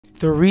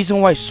The reason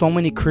why so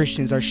many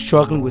Christians are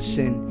struggling with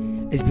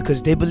sin is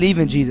because they believe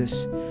in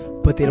Jesus,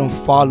 but they don't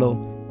follow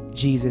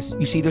Jesus.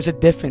 You see, there's a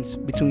difference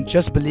between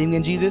just believing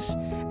in Jesus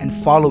and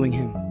following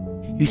him.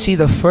 You see,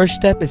 the first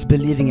step is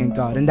believing in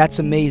God, and that's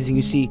amazing.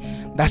 You see,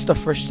 that's the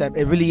first step.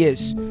 It really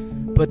is.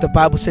 But the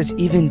Bible says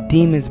even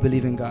demons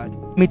believe in God.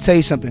 Let me tell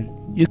you something.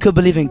 You could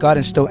believe in God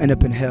and still end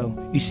up in hell.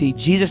 You see,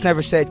 Jesus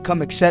never said,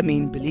 come accept me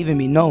and believe in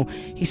me. No,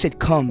 he said,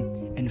 come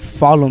and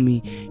follow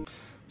me.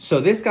 So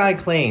this guy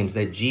claims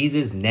that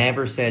Jesus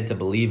never said to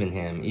believe in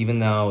him, even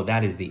though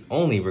that is the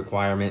only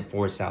requirement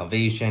for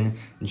salvation.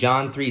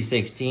 John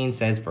 3:16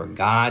 says, for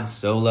God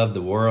so loved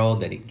the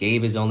world that he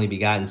gave his only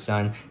begotten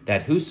Son,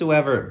 that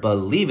whosoever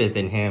believeth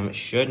in him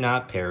should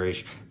not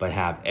perish, but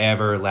have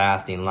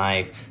everlasting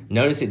life.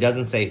 Notice it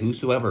doesn't say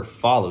whosoever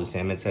follows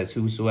him. It says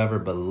whosoever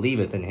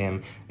believeth in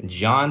him.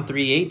 John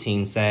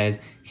 3:18 says,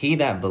 he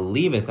that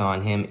believeth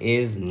on him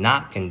is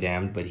not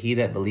condemned, but he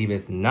that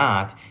believeth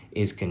not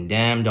is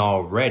condemned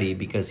already,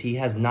 because he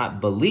has not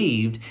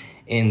believed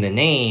in the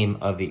name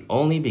of the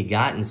only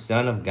begotten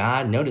Son of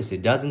God. Notice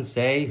it doesn't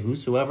say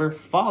whosoever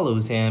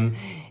follows him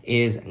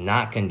is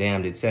not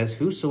condemned. It says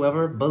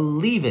whosoever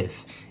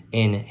believeth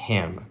in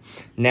him.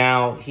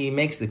 Now, he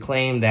makes the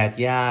claim that,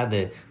 yeah,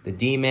 the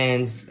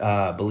demons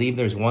believe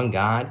there's one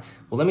God.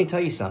 Well, let me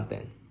tell you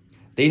something.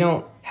 They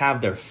don't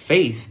have their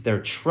faith,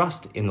 their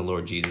trust in the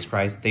Lord Jesus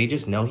Christ. They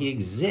just know he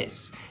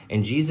exists.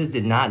 And Jesus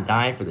did not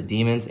die for the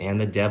demons and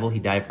the devil. He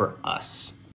died for us.